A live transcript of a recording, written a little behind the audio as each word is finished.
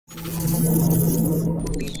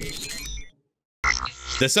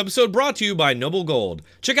This episode brought to you by Noble Gold.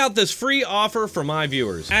 Check out this free offer for my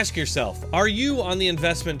viewers. Ask yourself, are you on the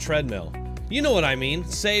investment treadmill? You know what I mean,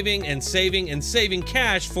 saving and saving and saving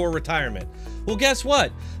cash for retirement. Well, guess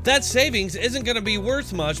what? That savings isn't going to be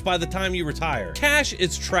worth much by the time you retire. Cash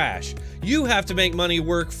is trash. You have to make money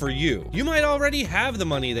work for you. You might already have the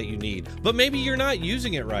money that you need, but maybe you're not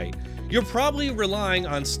using it right. You're probably relying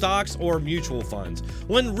on stocks or mutual funds,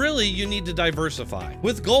 when really you need to diversify.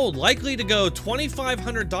 With gold likely to go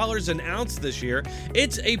 $2,500 an ounce this year,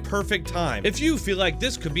 it's a perfect time. If you feel like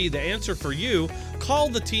this could be the answer for you, call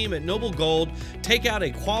the team at Noble Gold, take out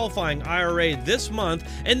a qualifying IRA this month,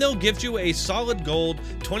 and they'll gift you a solid gold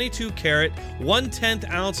 22 karat 1/10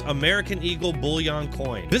 ounce American Eagle bullion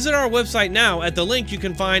coin. Visit our website now at the link you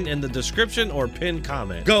can find in the description or pinned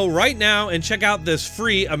comment. Go right now and check out this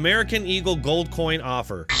free American Eagle gold coin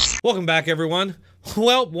offer. Welcome back, everyone.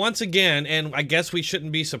 Well, once again, and I guess we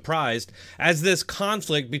shouldn't be surprised, as this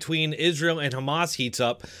conflict between Israel and Hamas heats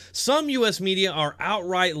up, some US media are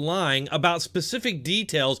outright lying about specific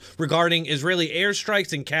details regarding Israeli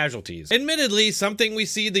airstrikes and casualties. Admittedly, something we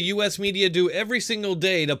see the US media do every single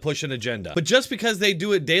day to push an agenda. But just because they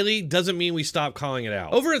do it daily doesn't mean we stop calling it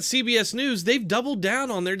out. Over at CBS News, they've doubled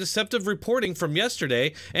down on their deceptive reporting from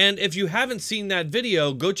yesterday, and if you haven't seen that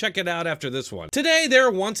video, go check it out after this one. Today,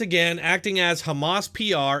 they're once again acting as Hamas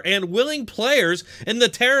PR and willing players in the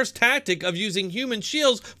terrorist tactic of using human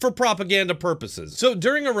shields for propaganda purposes. So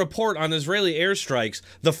during a report on Israeli airstrikes,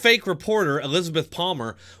 the fake reporter Elizabeth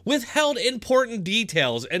Palmer withheld important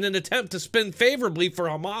details in an attempt to spin favorably for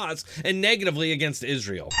Hamas and negatively against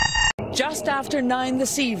Israel. Just after 9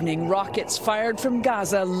 this evening, rockets fired from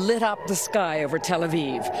Gaza lit up the sky over Tel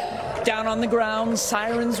Aviv. Down on the ground,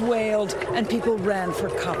 sirens wailed, and people ran for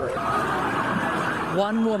cover.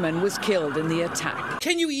 One woman was killed in the attack.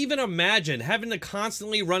 Can you even imagine having to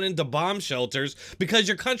constantly run into bomb shelters because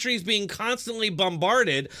your country is being constantly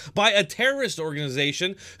bombarded by a terrorist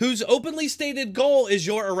organization whose openly stated goal is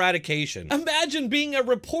your eradication? Imagine being a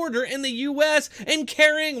reporter in the US and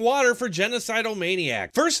carrying water for genocidal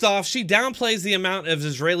maniacs. First off, she downplays the amount of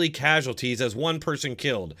Israeli casualties as one person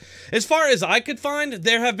killed. As far as I could find,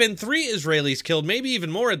 there have been 3 Israelis killed, maybe even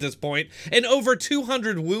more at this point, and over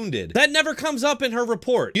 200 wounded. That never comes up in her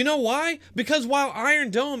report. You know why? Because while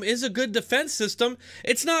Iron Dome is a good defense system,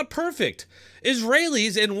 it's not perfect.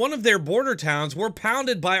 Israelis in one of their border towns were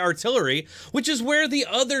pounded by artillery, which is where the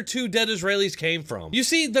other 2 dead Israelis came from. You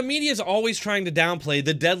see, the media is always trying to downplay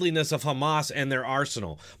the deadliness of Hamas and their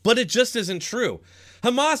arsenal, but it just isn't true.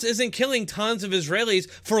 Hamas isn't killing tons of Israelis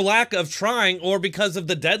for lack of trying or because of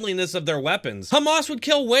the deadliness of their weapons. Hamas would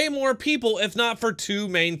kill way more people if not for 2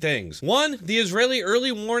 main things. 1, the Israeli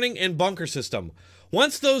early warning and bunker system.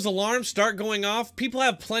 Once those alarms start going off, people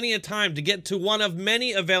have plenty of time to get to one of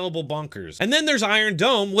many available bunkers. And then there's Iron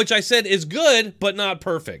Dome, which I said is good, but not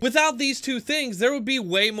perfect. Without these 2 things, there would be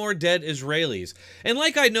way more dead Israelis. And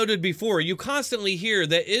like I noted before, you constantly hear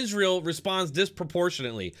that Israel responds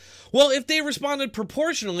disproportionately. Well, if they responded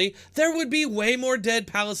proportionally, there would be way more dead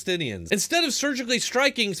Palestinians. Instead of surgically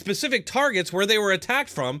striking specific targets where they were attacked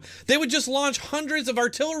from, they would just launch hundreds of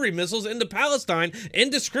artillery missiles into Palestine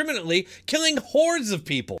indiscriminately, killing hordes of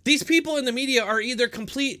people. These people in the media are either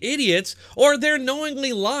complete idiots or they're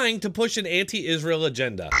knowingly lying to push an anti-Israel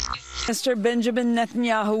agenda. Mr. Benjamin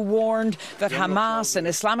Netanyahu warned that Hamas and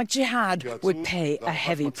Islamic Jihad would pay a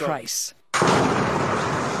heavy price.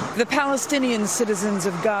 The Palestinian citizens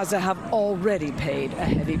of Gaza have already paid a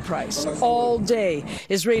heavy price. All day,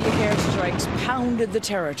 Israeli airstrikes pounded the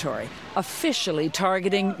territory, officially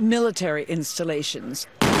targeting military installations.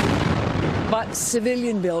 But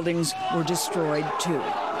civilian buildings were destroyed too.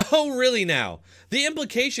 Oh, really now? The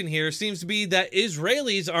implication here seems to be that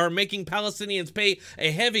Israelis are making Palestinians pay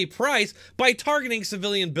a heavy price by targeting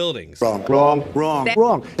civilian buildings. Wrong.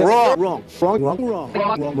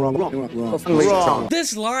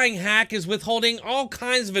 This lying hack is withholding all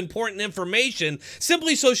kinds of important information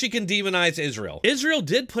simply so she can demonize Israel. Israel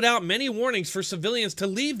did put out many warnings for civilians to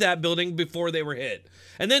leave that building before they were hit.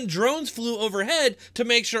 And then drones flew overhead to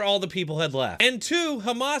make sure all the people had left. And 2,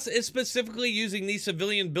 Hamas is specifically using these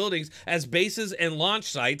civilian buildings as bases and launch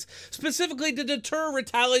sites, specifically to deter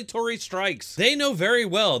retaliatory strikes. They know very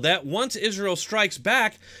well that once Israel strikes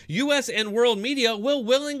back, US and world media will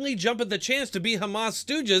willingly jump at the chance to be Hamas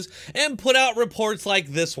stooges and put out reports like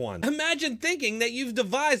this one. Imagine thinking that you've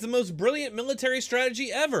devised the most brilliant military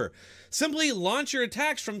strategy ever. Simply launch your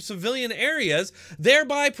attacks from civilian areas,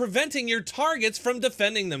 thereby preventing your targets from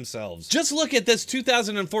defending themselves. Just look at this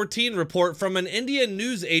 2014 report from an Indian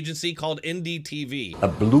news agency called NDTV. A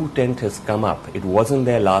blue tent has come up. It wasn't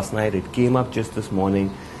there last night. It came up just this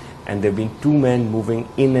morning, and there have been 2 men moving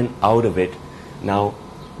in and out of it. Now,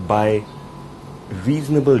 by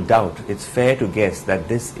reasonable doubt, it's fair to guess that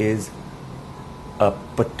this is a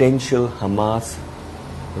potential Hamas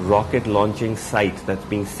rocket launching site that's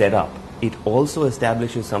being set up. It also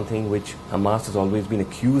establishes something which Hamas has always been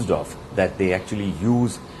accused of, that they actually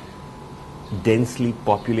use densely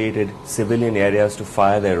populated civilian areas to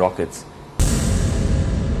fire their rockets.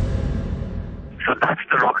 So that's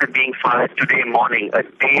the rocket being fired today morning, a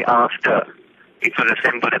day after it was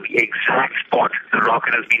assembled at the exact spot the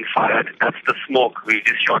rocket has been fired. That's the smoke. We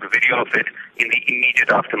just shot a video of it in the immediate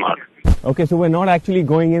aftermath. Okay, so we're not actually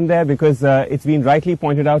going in there because it's been rightly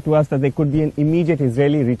pointed out to us that there could be an immediate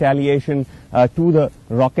Israeli retaliation to the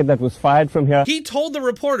rocket that was fired from here. He told the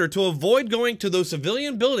reporter to avoid going to those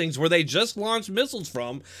civilian buildings where they just launched missiles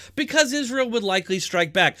from because Israel would likely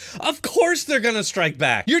strike back. Of course they're gonna strike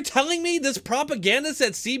back. You're telling me this propagandist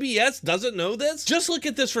at CBS doesn't know this? Just look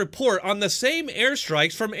at this report on the same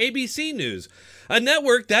airstrikes from ABC News, a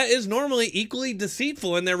network that is normally equally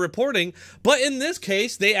deceitful in their reporting, but in this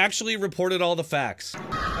case, they actually reported all the facts.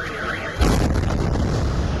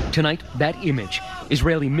 Tonight, that image,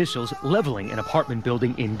 Israeli missiles leveling an apartment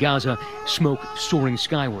building in Gaza, smoke soaring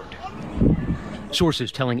skyward.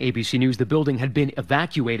 Sources telling ABC News the building had been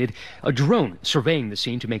evacuated, a drone surveying the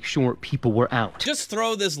scene to make sure people were out. Just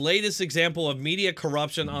throw this latest example of media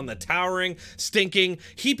corruption on the towering, stinking,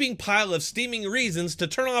 heaping pile of steaming reasons to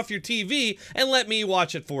turn off your TV and let me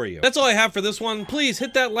watch it for you. That's all I have for this one. Please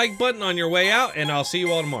hit that like button on your way out, and I'll see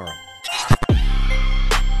you all tomorrow.